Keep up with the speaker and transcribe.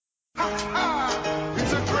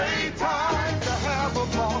It's a great time to have a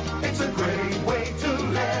ball. It's a great way to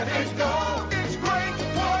let it go. It's great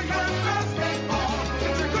for your basketball.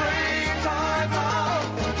 It's a great time out.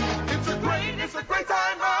 It's a great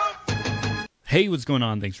time out. Hey, what's going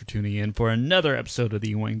on? Thanks for tuning in for another episode of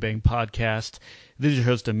the Wangbangin podcast. This is your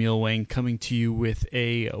host, Emil Wang, coming to you with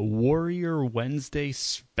a Warrior Wednesday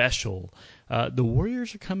special. The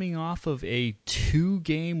Warriors are coming off of a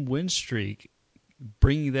 2-game win streak,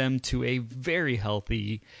 bringing them to a very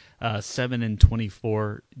healthy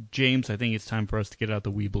 7-24. James, I think it's time for us to get out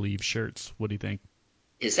the We Believe shirts. What do you think?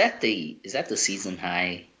 Is that the season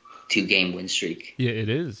high 2-game win streak? Yeah, it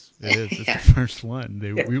is. It's Yeah. the first one.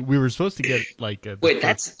 We were supposed to get like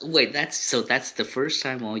That's the first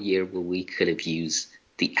time all year where we could have used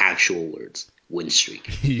the actual words win streak,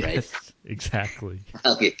 right? Yes, exactly.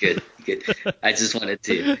 Okay, good. I just wanted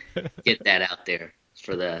to get that out there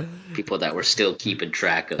for the people that were still keeping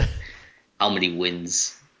track of how many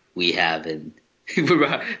wins we have. And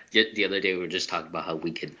the other day we were just talking about how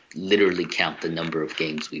we could literally count the number of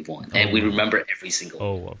games we've won, and we remember every single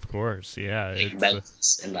one. Oh, of course, yeah.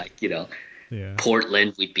 Memphis and Yeah.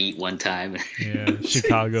 Portland we beat one time. Yeah,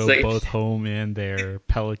 Chicago like, both home and there.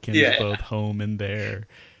 Pelicans Yeah. both home and there,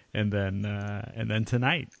 and then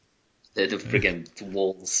tonight the freaking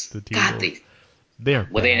Wolves. the God, T-Wolves. They're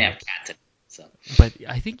they didn't bad. have Cat. So But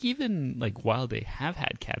I think even like while they have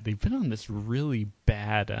had Cat, they've been on this really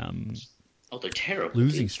bad they're terrible.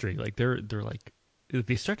 losing dude. streak. Like they're like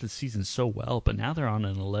they started the season so well, but now they're on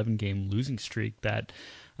an 11-game losing streak. That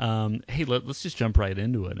hey, let's just jump right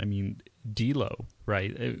into it. I mean, D'Lo,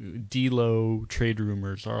 right? D'Lo trade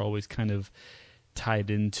rumors are always kind of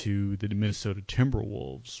tied into the Minnesota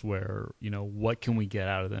Timberwolves, where what can we get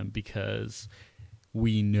out of them because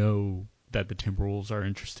we know that the Timberwolves are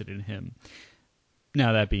interested in him.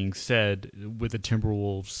 Now, that being said, with the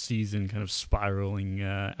Timberwolves season kind of spiraling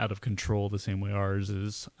out of control the same way ours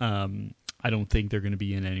is, I don't think they're going to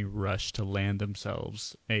be in any rush to land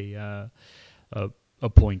themselves a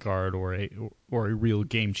point guard or a real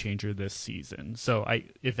game changer this season. So,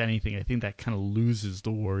 if anything, I think that kind of loses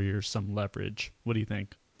the Warriors some leverage. What do you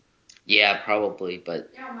think? Yeah, probably, but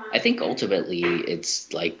I think ultimately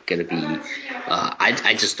it's like gonna be.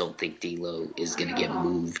 I just don't think D'Lo is gonna get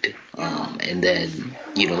moved. And then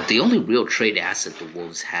the only real trade asset the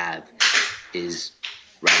Wolves have is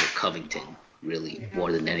Robert Covington, really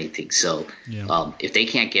more than anything. So Yeah. if they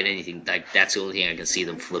can't get anything, that's the only thing I can see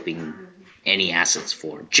them flipping any assets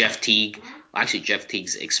for. Jeff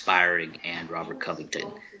Teague's expiring, and Robert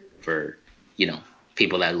Covington for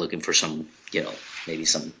people that are looking for some maybe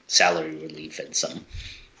some salary relief and some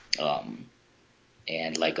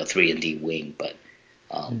and like a 3-and-D wing, but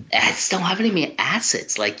I just don't have any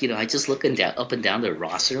assets. Like I just looking up and down their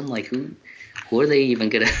roster, I'm like, who are they even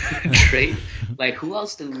gonna trade? Like, who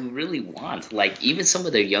else do we really want? Like, even some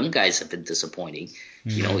of their young guys have been disappointing.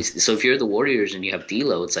 So if you're the Warriors and you have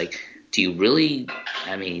D'Lo, it's like, do you really?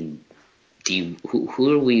 I mean,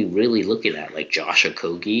 who are we really looking at? Like Josh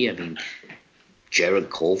Okogie? I mean, Jared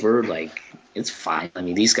Culver? Like, it's fine. I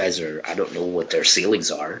mean, these guys are. I don't know what their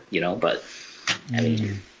ceilings are, but I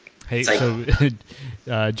mean. Hey, like, so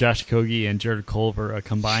Josh Okogie and Jared Culver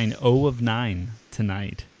combined 0 of 9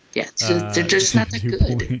 tonight. Yeah, they're just not that 2 good,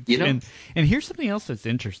 points. And here's something else that's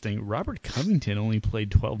interesting. Robert Covington only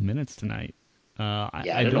played 12 minutes tonight. I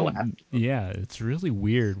don't know what happened. Yeah, it's really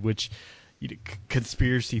weird. Which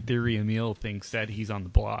conspiracy theory Emil thinks that he's on the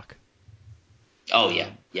block. Oh yeah.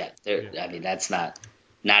 I mean, that's not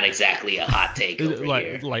exactly a hot take over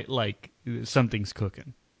here. Like something's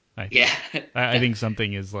cooking. I think. Yeah. I think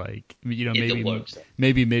something is like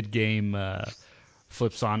maybe mid game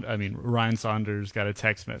flips on. I mean, Ryan Saunders got a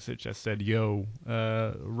text message that said, "Yo,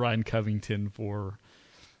 Ryan Covington for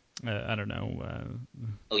I don't know."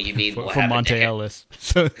 Oh, you mean what for happened Monte to him? Ellis?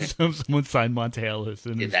 So someone signed Monte Ellis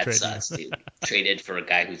and Dude, that sucks, dude. Traded for a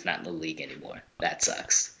guy who's not in the league anymore. That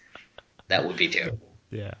sucks. That would be terrible.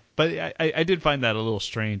 Yeah, but I did find that a little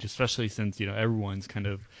strange, especially since everyone's kind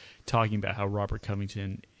of talking about how Robert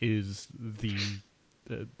Covington is the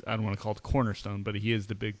I don't want to call it the cornerstone, but he is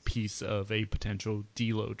the big piece of a potential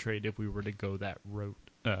D'Lo trade if we were to go that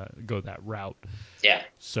route. Yeah.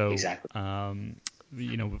 So exactly.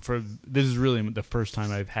 This is really the first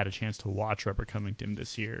time I've had a chance to watch Robert Covington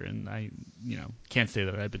this year, and I can't say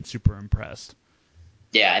that I've been super impressed.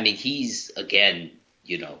 Yeah, I mean, he's again,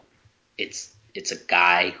 it's a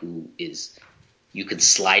guy who is, you can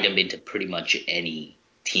slide him into pretty much any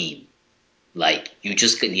team. Like, you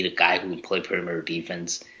just need a guy who can play perimeter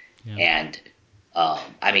defense. Yeah. And,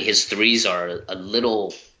 I mean, his threes are a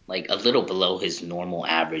little below his normal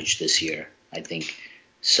average this year. I think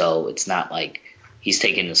So it's not like he's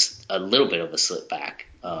taking a little bit of a slip back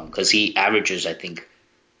because he averages, I think,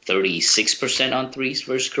 36% on threes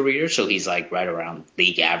for his career. So he's like right around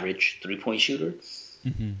league average 3-point shooter.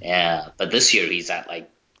 Yeah, but this year he's at like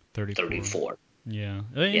 34. Yeah,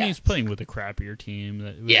 and Yeah. he's playing with a crappier team.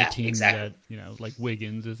 With Yeah, a team exactly. that like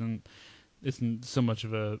Wiggins isn't so much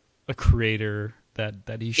of a creator that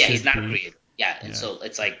he Yeah, he's should not a be. creator. Yeah, and Yeah. so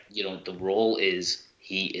it's like, the role is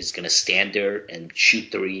he is going to stand there and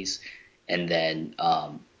shoot threes, and then,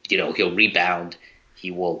 he'll rebound. He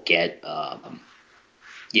will get,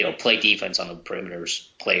 play defense on the perimeters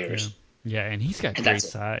Yeah. players, Yeah, and he's got and great that's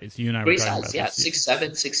it. size. You and I were Great talking size. about Yeah, this.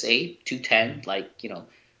 6'7", 6'8", 210. Like,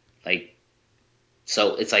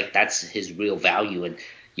 so it's like that's his real value, and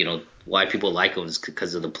why people like him is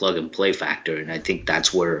because of the plug and play factor, and I think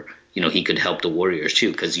that's where he could help the Warriors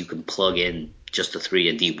too, because you can plug in just a 3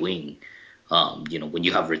 and D wing. When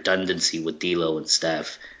you have redundancy with D'Lo and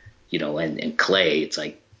Steph, and Clay, it's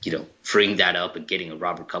like freeing that up and getting a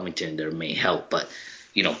Robert Covington there may help, but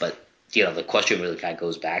the question really kind of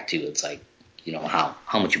goes back to, it's like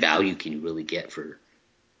how much value can you really get for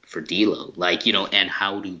D'Lo, like and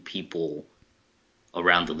how do people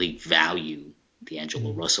around the league value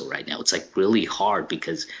D'Angelo Russell right now? It's like really hard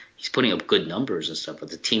because he's putting up good numbers and stuff, but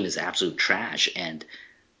the team is absolute trash, and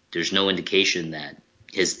there's no indication that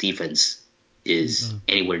his defense is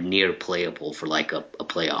anywhere near playable for like a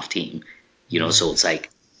playoff team. So it's like,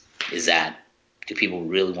 do people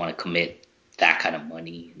really want to commit that kind of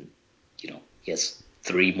money? And, he has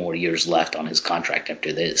 3 more years left on his contract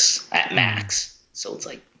after this at max. So it's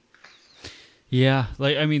like, Yeah,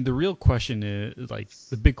 like I mean, the real question is like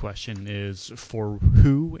the big question is for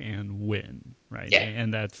who and when, right? yeah,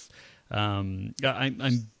 And that's I'm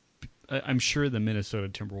sure the Minnesota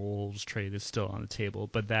Timberwolves trade is still on the table,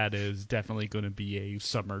 but that is definitely going to be a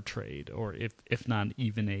summer trade, or if not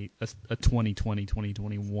even a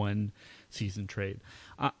 2020-2021 season trade.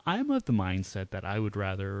 I'm of the mindset that I'd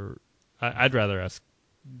rather us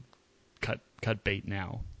cut bait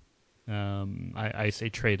now. I say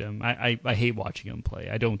trade him. I hate watching him play.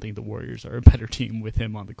 I don't think the Warriors are a better team with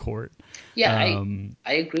him on the court. yeah,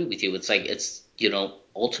 I agree with you. It's like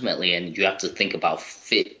ultimately, and you have to think about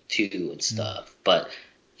fit too and stuff. But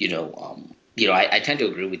I tend to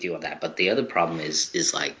agree with you on that. But the other problem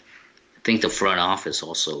is like, I think the front office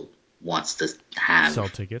also wants to have, Sell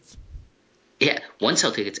tickets. yeah, one,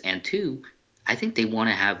 sell tickets, and two, I think they want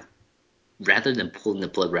to have, rather than pulling the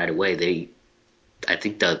plug right away. I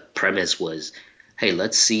think the premise was, hey,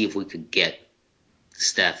 let's see if we could get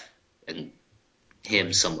Steph and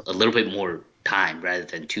him a little bit more time rather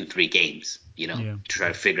than 2-3 games, to try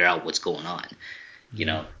to figure out what's going on,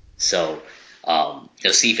 So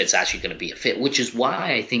they'll see if it's actually going to be a fit, which is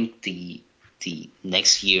why I think the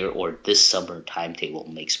next year or this summer timetable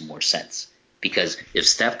makes more sense. Because if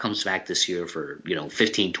Steph comes back this year for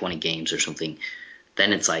 15, 20 games or something,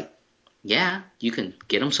 then it's like, yeah, you can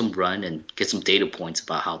get them some run and get some data points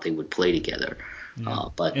about how they would play together.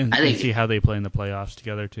 But And I think, see how they play in the playoffs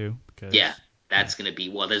together too. Because yeah, that's going to be,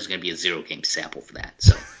 there's going to be a 0-game sample for that.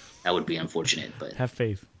 So that would be unfortunate. But have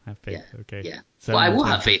faith. yeah, Okay. yeah. Well, 7 I wins will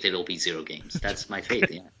have one. faith it'll be 0 games. That's my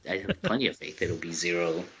faith. Yeah, I have plenty of faith it'll be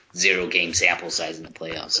 0-game sample size in the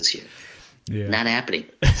playoffs this year. Yeah. Not happening.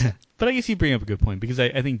 But I guess you bring up a good point, because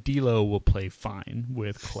I think D'Lo will play fine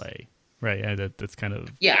with Clay, right? And that's kind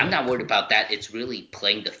of, Yeah, I'm not worried about that. It's really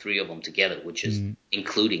playing the 3 of them together, which is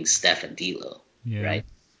including Steph and D'Lo, right?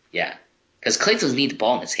 Yeah, because Clay doesn't need the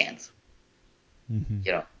ball in his hands.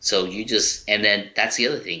 So and then that's the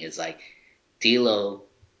other thing is like, D'Lo,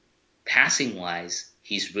 passing wise,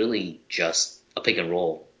 he's really just a pick and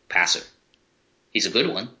roll passer. He's a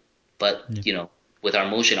good one, but with our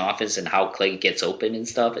motion offense and how Clay gets open and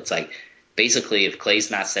stuff, it's like basically if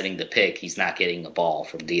Clay's not setting the pick, he's not getting a ball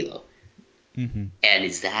from D'Lo. And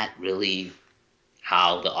is that really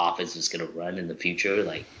how the offense is going to run in the future?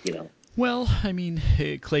 Like, Well, I mean,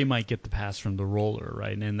 Clay might get the pass from the roller,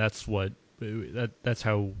 right? And that's that's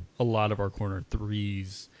how a lot of our corner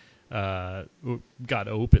threes got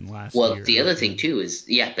open last well, year. the other thing too is,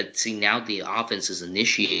 yeah, but see, now the offense is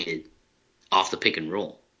initiated off the pick and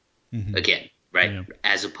roll again, right? Yeah.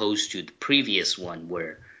 As opposed to the previous one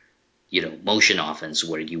where, motion offense,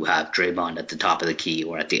 where you have Draymond at the top of the key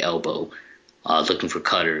or at the elbow, looking for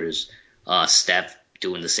cutters, Steph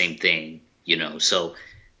doing the same thing, so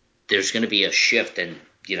there's going to be a shift, and,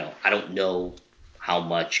 I don't know how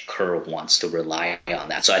much Kerr wants to rely on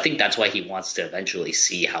that. So I think that's why he wants to eventually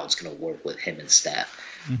see how it's going to work with him and Steph.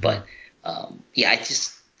 But, yeah,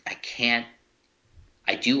 I can't.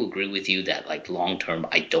 I do agree with you that, like, long term,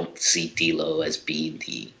 I don't see D'Lo as being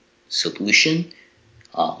the solution.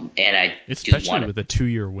 And I do Especially want with a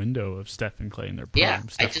 2-year window of Steph and Clay in their yeah, prime,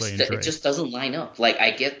 Steph, Clay, and it Dre. just doesn't line up. Like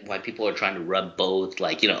I get why people are trying to rub both,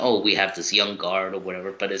 like, oh, we have this young guard or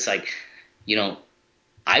whatever, but it's like, you know,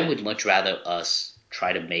 I would much rather us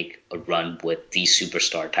try to make a run with these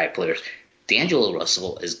superstar type players. D'Angelo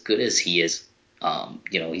Russell, as good as he is,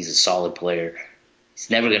 he's a solid player. He's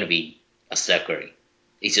never going to be a Steph Curry.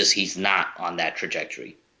 He's not on that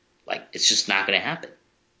trajectory. Like, it's just not going to happen,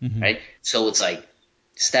 Mm-hmm. right? So it's like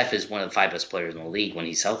Steph is one of the 5 best players in the league when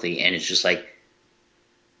he's healthy, and it's just like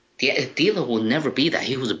D'Lo will never be that.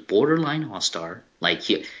 He was a borderline all-star, and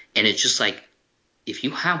it's just like if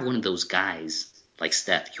you have one of those guys like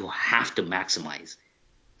Steph, you have to maximize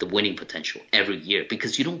the winning potential every year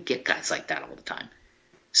because you don't get guys like that all the time.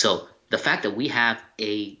 So the fact that we have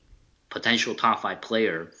a potential top 5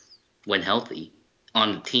 player when healthy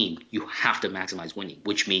on the team, you have to maximize winning,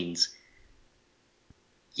 which means,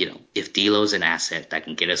 if D'Lo's an asset that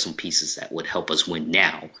can get us some pieces that would help us win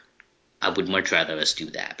now, I would much rather us do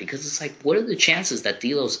that because it's like, what are the chances that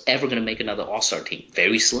D'Lo's ever going to make another All-Star team?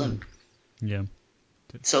 Very slim. Yeah.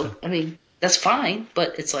 So, I mean, that's fine,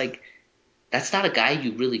 but it's like, that's not a guy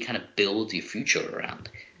you really kind of build your future around.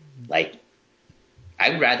 Like,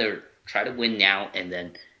 I'd rather try to win now, and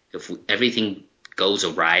then if everything goes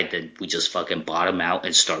awry, then we just fucking bottom out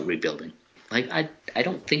and start rebuilding. Like, I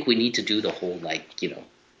don't think we need to do the whole,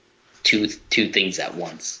 two things at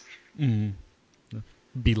once. Mm.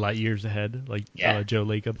 Be light years ahead, like Joe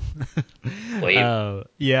Lacob. Well,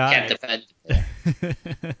 yeah. Can't defend. Yeah.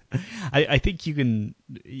 I think you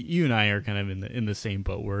and I are kind of in the same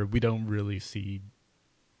boat where we don't really see.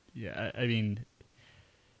 Yeah, I mean,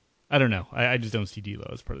 I don't know. I just don't see D'Lo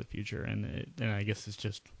as part of the future, and I guess it's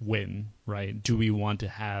just win, right? Do we want to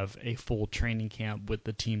have a full training camp with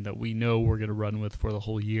the team that we know we're going to run with for the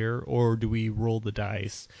whole year, or do we roll the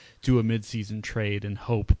dice, do a midseason trade, and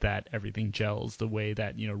hope that everything gels the way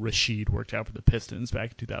that Rashid worked out for the Pistons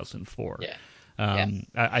back in 2004? Yeah.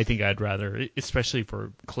 I think I'd rather, especially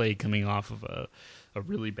for Clay coming off of a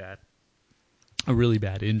really bad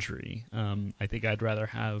injury. I think I'd rather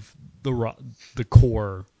have the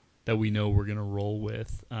core that we know we're going to roll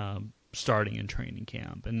with starting in training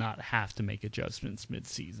camp and not have to make adjustments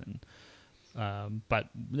mid-season. But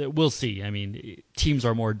we'll see. I mean, teams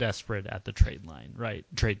are more desperate at the trade deadline,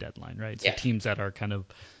 right? So Yeah. teams that are kind of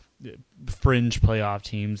fringe playoff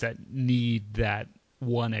teams that need that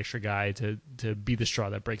one extra guy to be the straw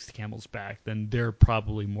that breaks the camel's back, then they're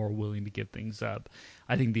probably more willing to give things up.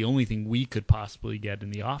 I think the only thing we could possibly get in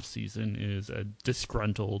the offseason is a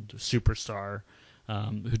disgruntled superstar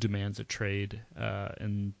who demands a trade,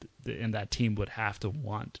 and that team would have to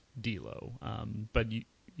want D'Lo. But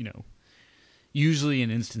usually in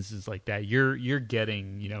instances like that, you're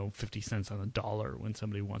getting 50 cents on the dollar when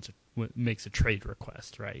somebody makes a trade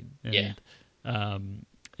request, right? And, Yeah.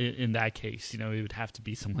 In that case, it would have to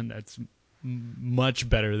be someone that's much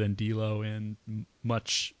better than D'Lo and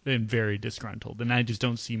very disgruntled. And I just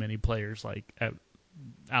don't see many players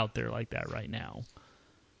out there like that right now.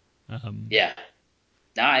 Yeah.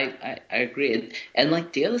 No, I agree. And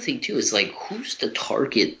the other thing too is who's the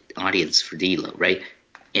target audience for D'Lo, right?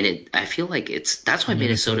 And I feel like that's why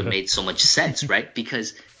Minnesota made so much sense, right?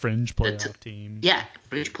 Because fringe playoff team. Yeah,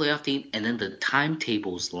 fringe playoff team, and then the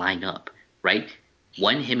timetables line up, right?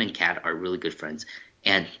 Him and Cat are really good friends,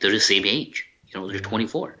 and they're the same age. They're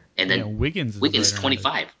 24, and then Wiggins is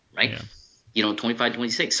 25, right? Yeah. 25,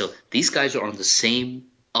 26. So these guys are on the same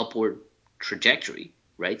upward trajectory,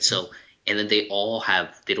 right? So, and then they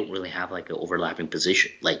don't really have an overlapping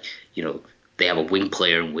position. They have a wing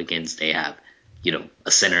player in Wiggins, they have,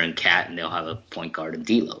 a center in Cat, and they'll have a point guard in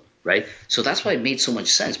D'Lo, right? So that's why it made so much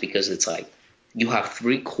sense because it's you have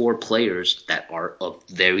 3 core players that are of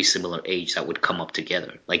very similar age that would come up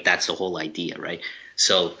together. That's the whole idea, right?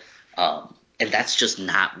 So, and that's just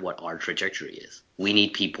not what our trajectory is. We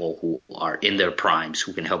need people who are in their primes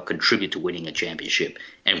who can help contribute to winning a championship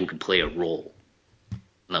and who can play a role.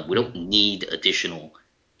 We don't need additional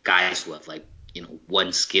guys who have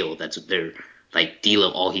one skill that's their D'Lo.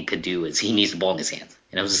 All he could do is he needs the ball in his hands,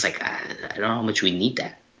 and I was just I don't know how much we need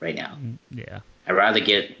that right now. Yeah. I'd rather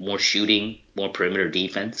get more shooting, more perimeter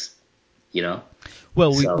defense,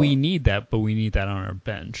 Well, we need that, but we need that on our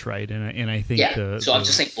bench, right? And I think so I'm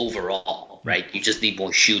just saying overall, right? You just need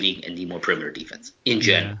more shooting and need more perimeter defense in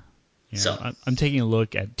general. Yeah. So I'm taking a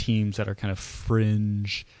look at teams that are kind of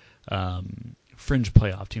fringe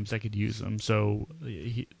playoff teams that could use them. So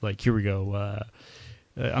here we go.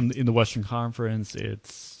 In the Western Conference,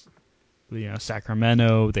 it's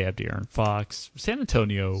Sacramento. They have De'Aaron Fox. San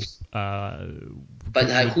Antonio. but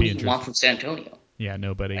who do you want from San Antonio? Yeah,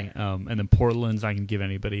 nobody. And then Portland's not going to give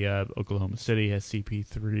anybody up. Oklahoma City has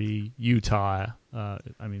CP3. Utah,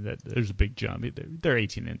 I mean, there's a big jump. They're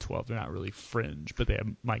 18 and 12. They're not really fringe, but they have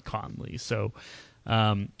Mike Conley. So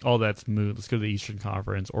all that's moved. Let's go to the Eastern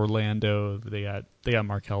Conference. Orlando, they got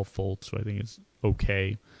Markelle Fultz, who I think is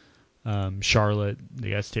okay. Charlotte,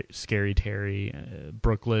 they got Scary Terry.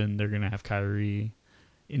 Brooklyn, they're going to have Kyrie.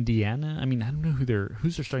 Indiana, I mean, I don't know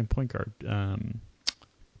who's their starting point guard.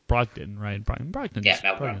 Brogdon, right?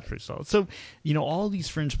 Brogdon's pretty solid. So, all these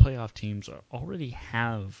fringe playoff teams already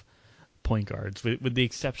have point guards, with the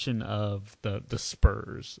exception of the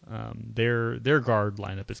Spurs. Their guard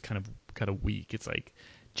lineup is kind of weak. It's like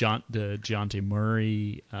DeJounte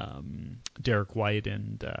Murray, Derek White,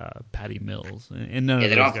 and Patty Mills, and none of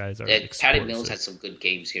those guys are explosive. Patty Mills had some good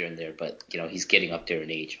games here and there, but he's getting up there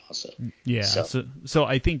in age also. Yeah. So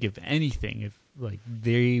I think if anything, if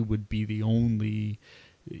they would be the only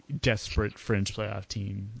desperate fringe playoff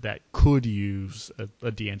team that could use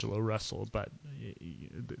a D'Angelo Russell, but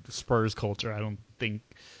the Spurs culture, I don't think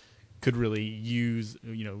could really use,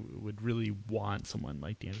 would really want someone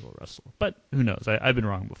like D'Angelo Russell. But who knows? I've been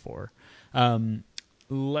wrong before.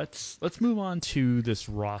 Let's move on to this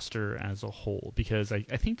roster as a whole, because I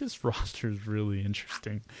think this roster is really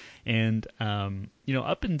interesting. And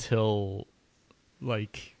up until the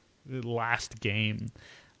last game,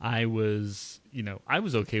 I was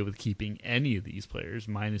okay with keeping any of these players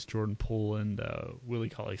minus Jordan Poole and Willie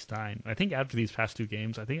Cauley-Stein. I think after these past two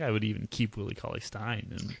games, I think I would even keep Willie Cauley-Stein.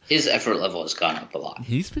 And his effort level has gone up a lot.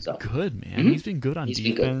 He's been good, man. Mm-hmm. He's been good on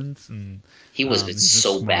defense. And he was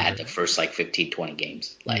so bad the first 15, 20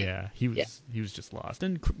 games. He was just lost.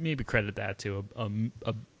 And maybe credit that to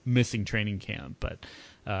a missing training camp, but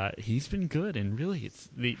he's been good. And really, it's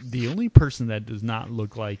the only person that does not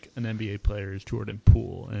look like an NBA player is Jordan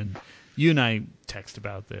Poole. And you and I text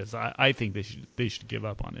about this. I think they should give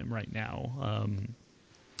up on him right now.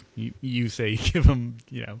 You say give him,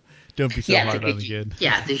 don't be so hard on the kid.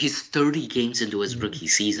 Yeah, he's 30 games into his rookie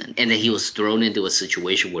season, and then he was thrown into a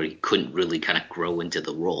situation where he couldn't really kind of grow into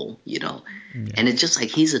the role, Yeah. And it's just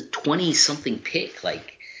he's a 20-something pick. I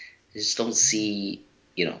just don't see,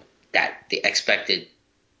 that the expected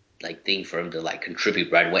thing for him to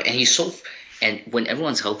contribute right away. And and when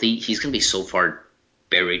everyone's healthy, he's gonna be so far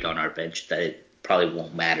buried on our bench that it probably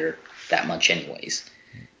won't matter that much anyways.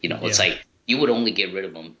 It's you would only get rid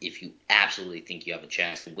of him if you absolutely think you have a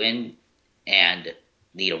chance to win and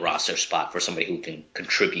need a roster spot for somebody who can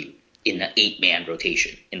contribute in the 8-man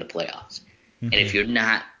rotation in the playoffs. Mm-hmm. And if you're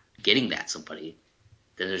not getting that somebody,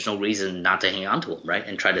 then there's no reason not to hang on to him, right?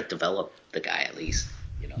 And try to develop the guy at least.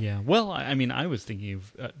 Yeah, well, I mean, I was thinking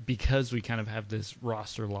of because we kind of have this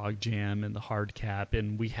roster logjam and the hard cap,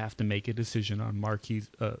 and we have to make a decision on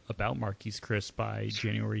about Marquise Chris by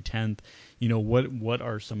January 10th. What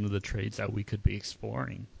are some of the trades that we could be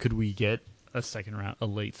exploring? Could we get a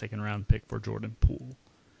late second round pick for Jordan Poole?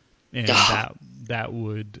 And that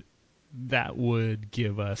would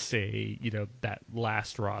give us that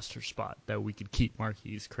last roster spot that we could keep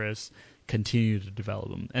Marquise Chris, continue to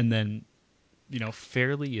develop him, and then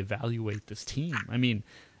fairly evaluate this team. I mean,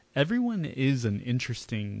 everyone is an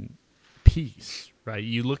interesting piece, right?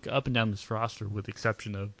 You look up and down this roster, with the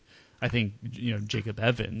exception of, I think, Jacob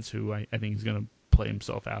Evans, who I think is going to play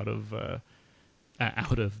himself off of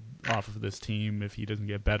this team if he doesn't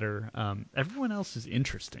get better. Everyone else is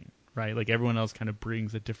interesting, right? Everyone else kind of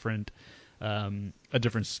brings a different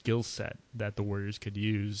skill set that the Warriors could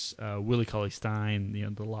use. Willie Cauley-Stein,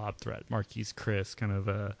 the lob threat. Marquise Chris, kind of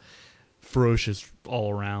a ferocious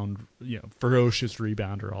all-around, ferocious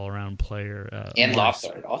rebounder, all-around player. And lob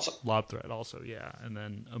threat also. Lob threat also, yeah. And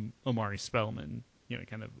then Omari Spellman,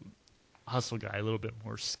 kind of hustle guy, a little bit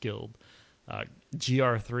more skilled.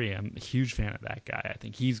 GR3, I'm a huge fan of that guy. I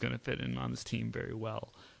think he's going to fit in on this team very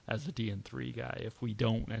well as a DN3 guy if we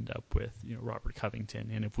don't end up with Robert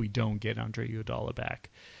Covington, and if we don't get Andre Iguodala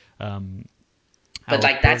back. But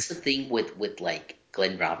that's the thing with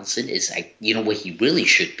Glenn Robinson is what he really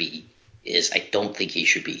should be is I don't think he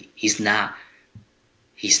should be. He's not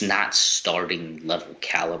starting level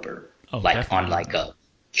caliber on a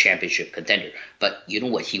championship contender. But you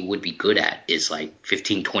know what he would be good at is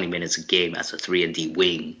 15, 20 minutes a game as a 3-and-D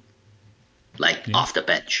wing, off the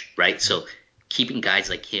bench, right? So keeping guys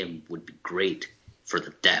like him would be great for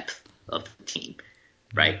the depth of the team,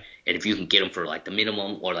 right? And if you can get him for the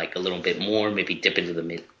minimum or a little bit more, maybe dip into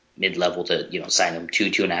the mid-level to sign him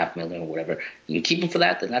 $2.5 million or whatever. You can keep him for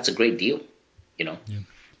that, then that's a great deal. Yeah.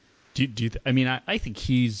 I think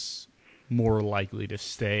he's more likely to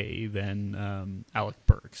stay than Alec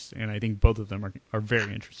Burks, and I think both of them are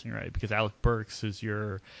very interesting, right? Because Alec Burks is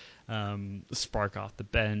your spark off the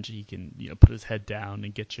bench. He can put his head down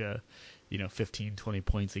and get you 15, 20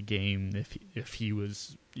 points a game if he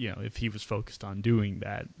was focused on doing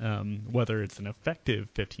that. Whether it's an effective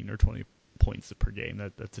 15 or 20 points per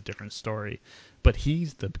game, that's a different story. But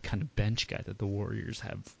he's the kind of bench guy that the Warriors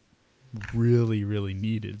have really, really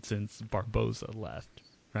needed since Barbosa left,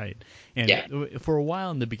 right? And for a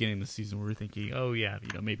while in the beginning of the season, we were thinking, oh yeah,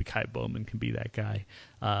 maybe Kai Bowman can be that guy.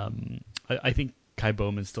 I think Kai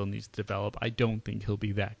Bowman still needs to develop. I don't think he'll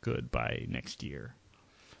be that good by next year.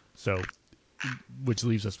 So, which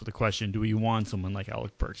leaves us with the question: do we want someone like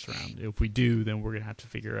Alec Burks around? If we do, then we're gonna have to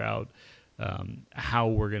figure out how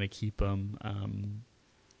we're gonna keep him,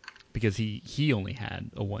 because he only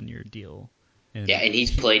had a 1-year deal. And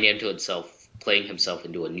he's playing himself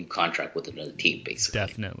into a new contract with another team, basically.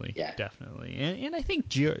 Definitely. And I think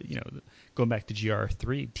going back to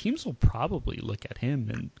GR3, teams will probably look at him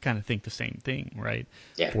and kind of think the same thing, right?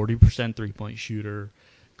 Yeah. 40% 3-point shooter,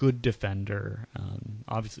 good defender.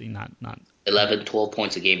 Obviously not 11, 12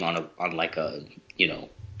 points a game on like a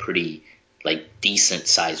pretty like decent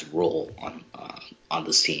sized role on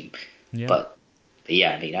this team. Yeah. But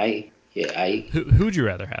yeah, I mean, Who would you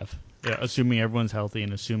rather have? Yeah, assuming everyone's healthy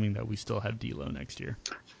and assuming that we still have D'Lo next year.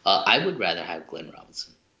 I would rather have Glenn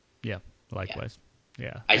Robinson. Yeah, likewise.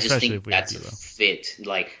 Yeah, I just think that's a fit.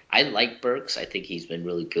 Like, I like Burks. I think he's been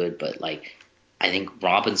really good, but like, I think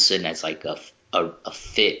Robinson as like a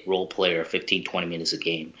fit role player, 15, 20 minutes a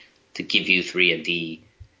game to give you 3 and D.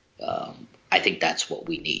 I think that's what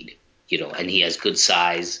we need. And he has good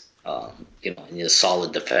size. And he's a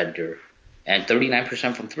solid defender, and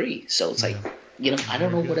 39% from 3. So it's like. I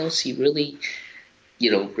don't know what else you really,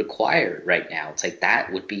 require right now. It's like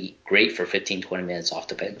that would be great for 15, 20 minutes off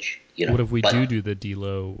the bench. What if we do the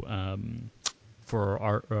D'Lo for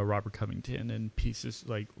our Robert Covington and pieces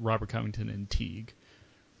like Robert Covington and Teague?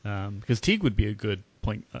 Because Teague would be a good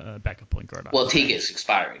backup point guard. Well, Teague is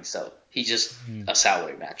expiring, so he's just a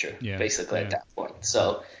salary matcher, basically at that point.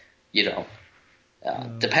 So,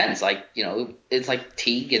 depends. Like, it's like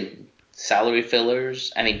Teague and salary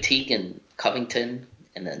fillers. I mean, Teague and Covington,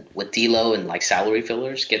 and then with D'Lo and like salary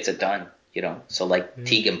fillers gets it done. So like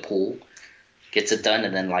Teague and Poole gets it done,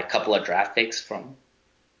 and then like a couple of draft picks from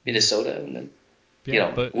Minnesota, and then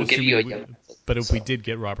we'll give you a. But if we did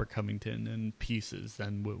get Robert Covington and pieces,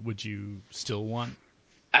 then would you still want?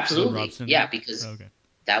 Absolutely, yeah, because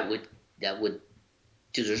that would.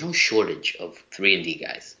 Dude, there's no shortage of 3 and D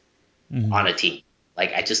guys on a team.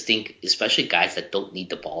 Like, I just think, especially guys that don't need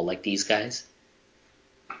the ball like these guys,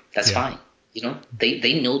 that's fine.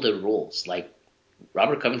 They know their roles. Like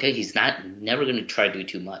Robert Covington, he's never going to try to do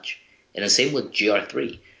too much. And the same with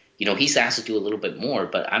GR3. He's asked to do a little bit more,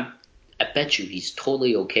 but I bet you he's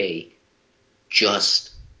totally okay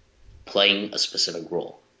just playing a specific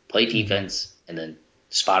role. Play defense and then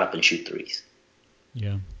spot up and shoot threes.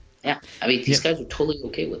 Yeah. Yeah. I mean, these guys are totally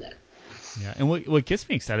okay with that. Yeah, and what gets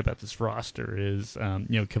me excited about this roster is,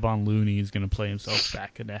 Kevon Looney is going to play himself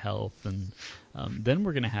back into health, and then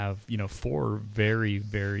we're going to have, 4 very,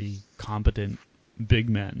 very competent big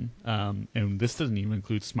men, and this doesn't even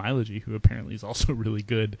include Smilogy, who apparently is also really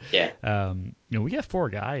good. Yeah. We got 4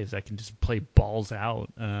 guys that can just play balls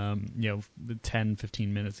out, 10,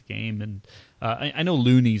 15 minutes a game, and I know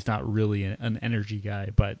Looney's not really an energy guy,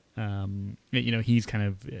 but he's kind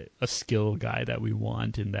of a skill guy that we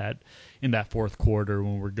want in that fourth quarter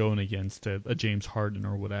when we're going against a James Harden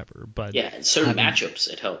or whatever. But in certain matchups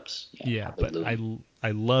it helps. But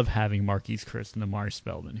I love having Marquise Chris and Amari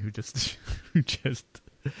Spellman who just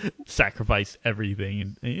sacrifice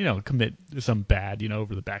everything and commit some bad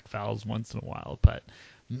over the back fouls once in a while. But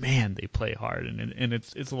man, they play hard and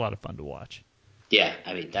it's a lot of fun to watch. Yeah,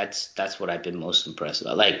 I mean that's what I've been most impressed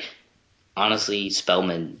about. Like, honestly,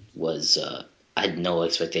 Spellman was I had no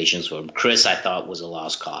expectations for him. Chris, I thought, was a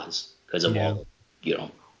lost cause because of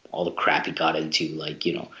all the crap he got into, like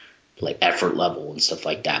effort level and stuff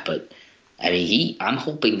like that. But I mean, I'm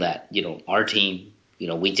hoping that our team,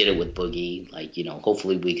 we did it with Boogie, like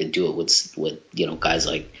hopefully we can do it with guys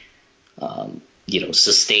like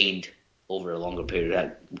sustained over a longer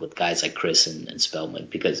period with guys like Chris and Spellman,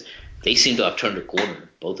 because they seem to have turned a corner,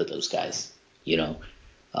 both of those guys.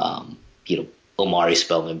 Omari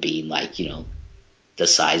Spellman being like the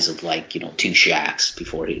size of 2 Shaqs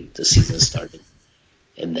before the season started,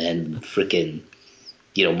 and then freaking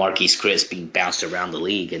Marquise Chris being bounced around the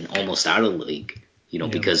league and almost out of the league,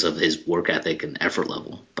 because of his work ethic and effort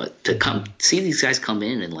level. But to see these guys come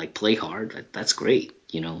in and play hard, that's great.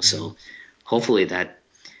 So hopefully that.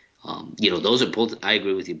 Those are both. I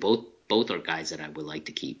agree with you. Both are guys that I would like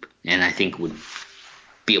to keep, and I think would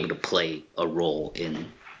be able to play a role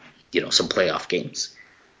in some playoff games.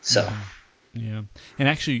 So. Yeah. And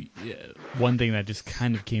actually, one thing that just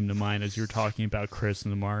kind of came to mind as you were talking about Chris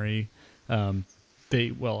and Amari,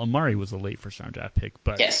 Amari was a late first round draft pick,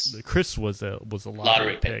 but Yes. Chris was a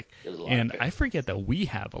lottery pick. It was a lottery And pick. I forget that we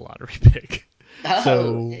have a lottery pick. Oh,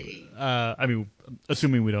 So, hey. I mean,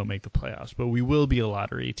 assuming we don't make the playoffs, but we will be a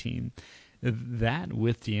lottery team. That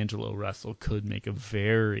with D'Angelo Russell could make a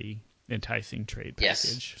very enticing trade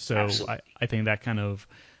package. Yes, so absolutely. I think that kind of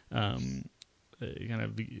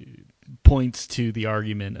points to the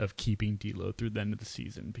argument of keeping D'Lo through the end of the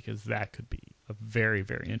season, because that could be a very,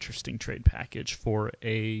 very interesting trade package for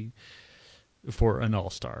an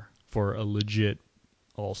all-star, for a legit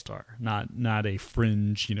all-star, not a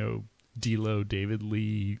fringe, D'Lo, David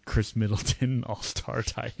Lee, Chris Middleton all-star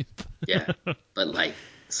type. Yeah, but like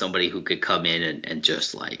somebody who could come in and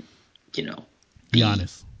just like, be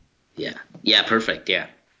Giannis. Yeah, perfect. Yeah.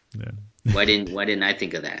 Yeah. Why didn't I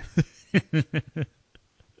think of that?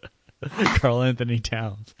 Karl Anthony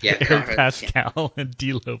Towns. Yeah, Eric Karl- Pascal and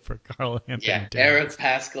D'Lo for Karl Anthony Yeah, Towns. Eric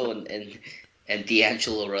Pascal and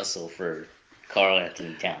D'Angelo Russell for Karl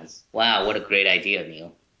Anthony Towns. Wow, what a great idea,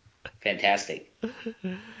 Neil. Fantastic.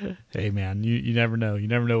 Hey man, you never know. You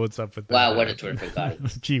never know what's up with that. Wow, what a terrific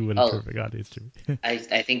audience. Gee, what a terrific audience to me. I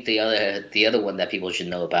think the other one that people should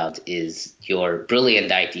know about is your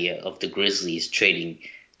brilliant idea of the Grizzlies trading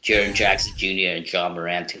Jaren Jackson Jr. and John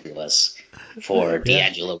Morant to us for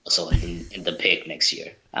D'Angelo Russell in the pick next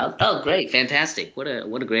year. Oh, great, fantastic! What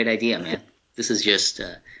a great idea, man. This is just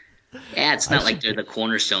it's not like they're the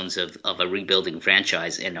cornerstones of a rebuilding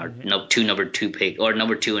franchise and our number two pick or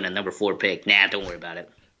number 2 and a number 4 pick. Nah, don't worry about it.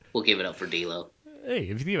 We'll give it up for D'Lo. Hey,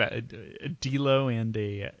 if you think about it, a D'Lo and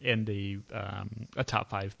a top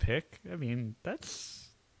 5 pick, I mean that's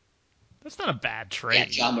not a bad trade. Yeah,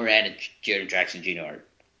 John Morant and Jaren Jackson Jr. are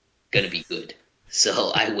gonna be good.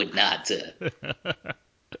 So I would not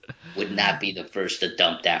be the first to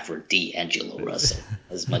dump that for D'Angelo Russell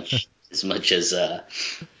as much as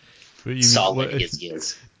solid as he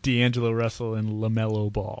is. D'Angelo Russell and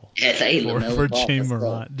LaMelo Ball. Yeah, hey, LaMelo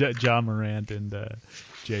Ball. John Morant and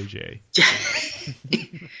JJ.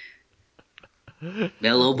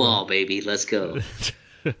 Melo Ball, baby, let's go.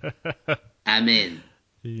 I'm in.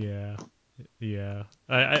 Yeah.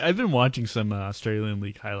 I've been watching some Australian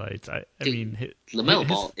League highlights. I mean, LaMelo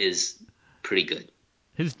Ball is pretty good.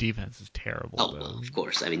 His defense is terrible. Oh, though. well, of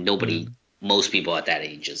course. I mean, most people at that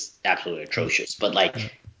age is absolutely atrocious. But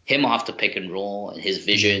like him off the pick and roll and his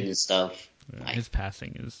vision and stuff. Like, his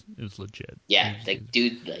passing is legit. Yeah,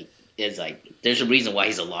 dude, is there's a reason why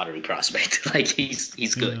he's a lottery prospect. Like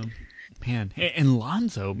he's good. Man, and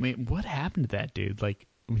Lonzo, man, what happened to that dude? Like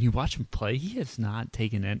when you watch him play, he has not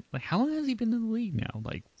taken it. Like how long has he been in the league now?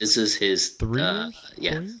 Like this is his 3 years? 4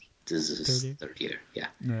 years? This is his third year. Yeah.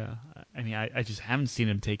 Yeah. I mean, I just haven't seen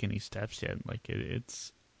him take any steps yet. Like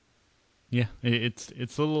it's a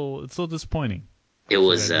little disappointing. It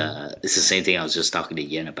was it's the same thing I was just talking to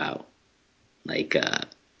Yen about. Like I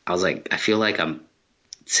was like, I feel like I'm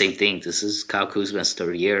same thing. This is Kyle Kuzma's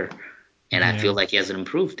third year, and I feel like he hasn't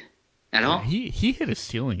improved at all. He hit his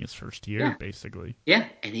ceiling his first year, basically. Yeah,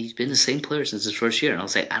 and he's been the same player since his first year. And I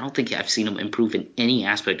was like, I don't think I've seen him improve in any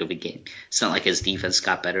aspect of the game. It's not like his defense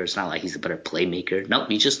got better. It's not like he's a better playmaker. No,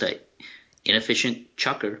 he's just a inefficient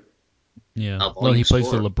chucker. Yeah. Well, he plays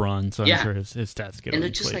with LeBron, so I'm sure his stats get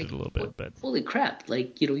inflated a little bit. But holy crap!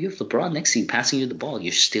 Like you have LeBron next to you, passing you the ball.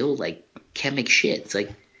 You still can't make shit. It's like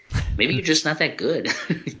maybe you're just not that good.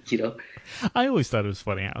 I always thought it was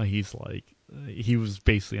funny how he was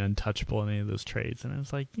basically untouchable in any of those trades, and I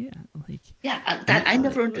was like, I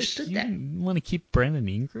never understood that. You want to keep Brandon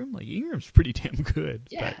Ingram? Like Ingram's pretty damn good.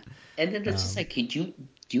 Yeah, and then that's just like, you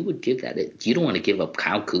would give that. You don't want to give up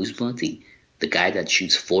Kyle Kuzma, the guy that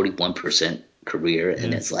shoots 41% career,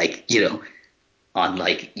 and it's on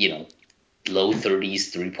low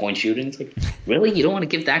 30s 3-point shooting. It's like, really? You don't want to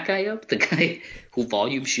give that guy up? The guy who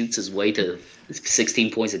volume shoots his way to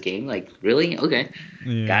 16 points a game? Like, really? Okay.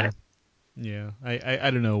 Yeah. Got it. Yeah.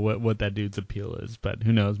 I don't know what that dude's appeal is, but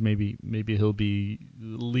who knows? Maybe he'll be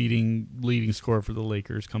leading scorer for the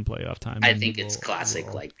Lakers come playoff time. I think it's classic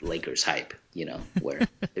Lakers hype, where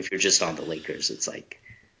if you're just on the Lakers, it's like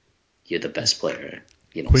you're the best player,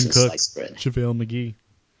 Quinn since Cook, sliced bread. JaVale McGee.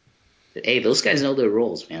 Hey, those guys know their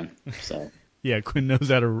roles, man. So yeah, Quinn knows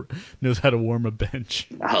how to warm a bench.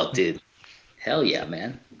 Oh, dude, hell yeah,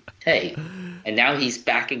 man. Hey, and now he's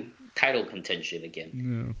back in title contention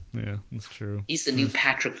again. Yeah, that's true. He's the new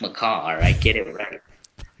Patrick McCaw. All right, get it right.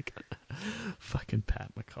 Fucking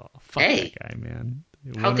Pat McCaw. Fuck that guy, man.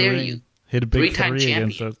 How dare you? Hit a big 3-time three champion.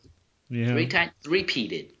 against us. Yeah. 3-time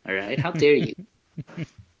three-peated. All right, how dare you?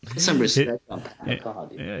 Put some respect on Pat McCaw,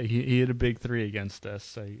 dude. Yeah, he hit a big three against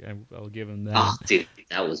us. I'll give him that. Oh, dude,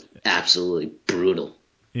 that was absolutely brutal.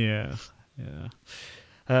 Yeah, yeah.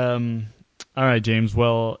 All right, James.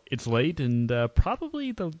 Well, it's late, and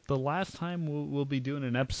probably the last time we'll be doing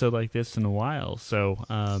an episode like this in a while. So,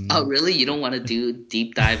 Oh, really? You don't want to do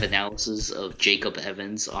deep dive analysis of Jacob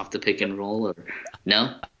Evans off the pick and roll, or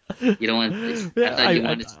no? You don't want. I yeah, thought you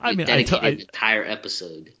wanted I to mean, dedicate an entire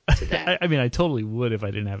episode to that. I mean, I totally would if I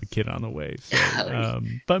didn't have a kid on the way. So,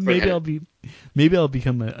 but For him. maybe I'll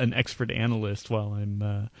become an expert analyst while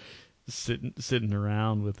I'm sitting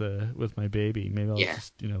around with my baby. Maybe I'll Yeah.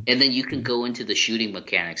 just And then you can go into the shooting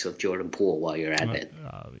mechanics of Jordan Poole while you're at it.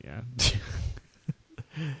 yeah.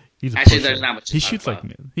 He's a Actually, pusher. there's not much to He talk shoots about.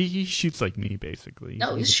 like me. He shoots like me basically.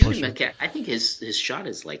 No, his He's a shooting pusher. mechanic. I think his shot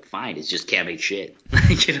is like fine. It's just can't make shit.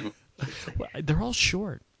 you know. Well, they're all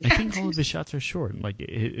short. I Yeah, think all of his shots are short. Like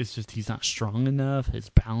it's just he's not strong enough. His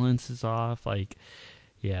balance is off. Like,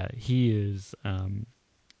 yeah, he is.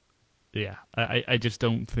 Yeah, I just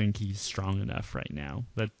don't think he's strong enough right now.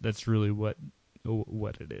 That's really what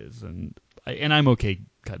it is, and I'm okay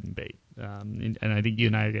cutting bait. And I think you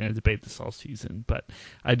and I are going to debate this all season, but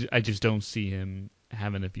I just don't see him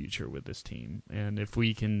having a future with this team. And if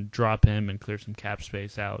we can drop him and clear some cap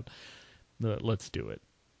space out, let's do it.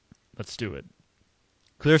 Let's do it.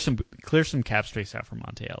 Clear some cap space out for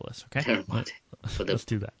Monte Ellis, okay? Let's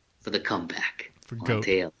do that. For the comeback. For Monte GOAT.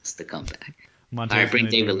 Ellis, the comeback. Monte's All right, bring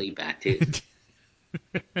gonna David do Lee back too.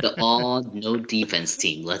 The all no defense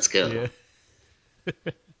team. Let's go. Yeah.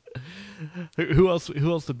 Who else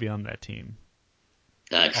would be on that team?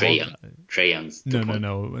 Trey Young. Trey Young's the point.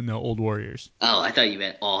 No, Old Warriors. Oh, I thought you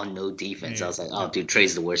meant all no defense. Yeah, I was like, oh, dude,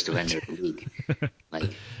 Trey's the worst defender in the league.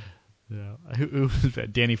 Like, Yeah. Who was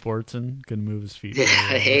that? Danny Fortson couldn't move his feet. yeah,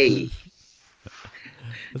 hey,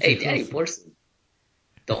 Let's Danny Borson.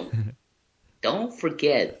 Don't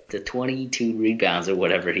forget the 22 rebounds or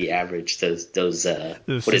whatever he averaged. Those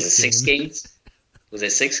what is it? 6 games? Was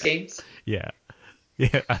it 6 games? Yeah.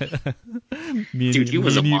 Yeah. Dude, he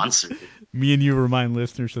was a monster. Me and you remind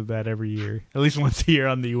listeners of that every year, at least once a year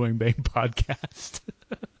on the Ewangbang podcast.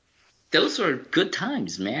 Those were good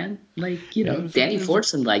times, man. Like, Danny it was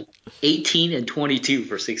Fortson, like 18 and 22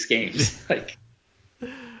 for 6 games. Like,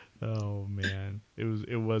 oh man,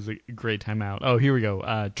 it was a great time out. Oh, here we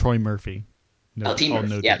go. Troy Murphy. No, T Murph.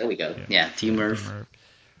 no Yeah, there we go. Yeah, T Murph.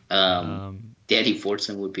 Danny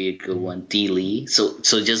Fortson would be a good one. D Lee. So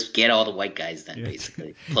just get all the white guys then,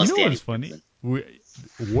 basically. Plus you know Danny what's funny?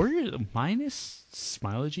 Warriors minus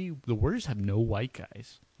Smilogy, the Warriors have no white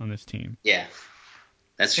guys on this team. Yeah,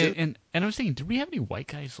 that's true. And I was thinking, did we have any white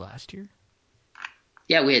guys last year?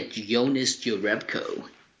 Yeah, we had Jonas Jerebko.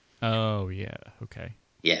 Oh yeah, okay.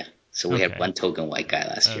 Yeah, so we had one token white guy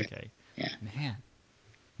last year. Okay. Yeah.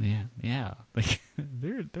 Man, yeah. Like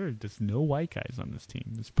there are just no white guys on this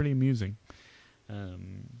team. It's pretty amusing.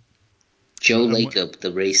 Joe Lacob,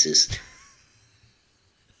 the racist.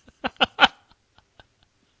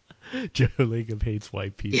 Joe Lacob hates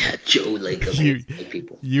white people. Yeah, Joe Lacob hates white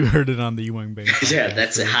people. You heard it on the Ewangbang podcast. Yeah,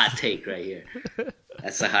 that's a hot take right here.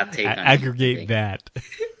 That's a hot take. Aggregate that.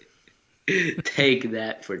 Take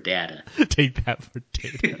that for data. Take that for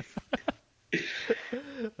data.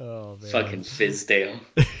 Oh man. Fucking Fizdale.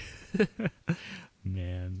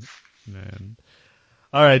 Man.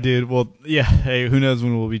 All right, dude. Well, yeah. Hey, who knows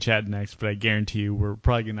when we'll be chatting next? But I guarantee you, we're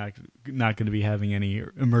probably not going to be having any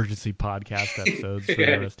emergency podcast episodes for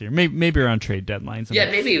the rest of the year. Maybe around trade deadlines.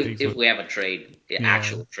 Yeah, maybe if we have a trade,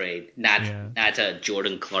 actual trade, not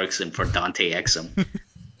Jordan Clarkson for Dante Exum.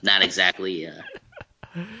 Not exactly.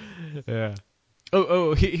 Yeah.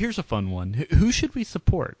 Oh, here's a fun one. Who should we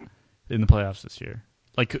support in the playoffs this year?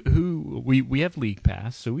 Like who? We have league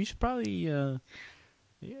pass, so we should probably.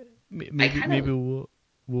 Maybe we'll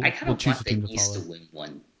choose a team to follow. To win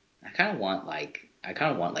one. I kind of want like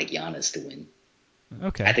Giannis to win.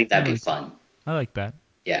 Okay. I think that'd be fun. I like that.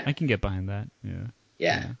 Yeah. I can get behind that.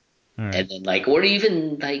 Yeah. All right. And then or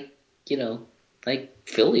even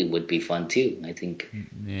Philly would be fun too. I think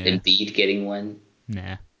Embiid getting one.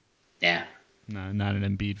 Nah. Yeah. No, not an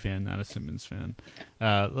Embiid fan, not a Simmons fan.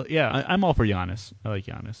 I'm all for Giannis. I like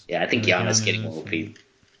Giannis. Yeah, I think Giannis getting one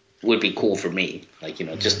would be cool for me.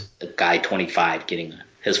 Just a guy 25 getting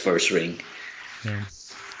his first ring.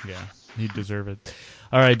 Yeah, he'd deserve it.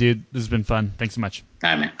 All right, dude. This has been fun. Thanks so much.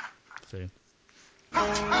 All right, man. See you.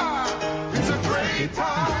 It's a great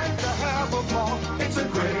time to have a ball. It's a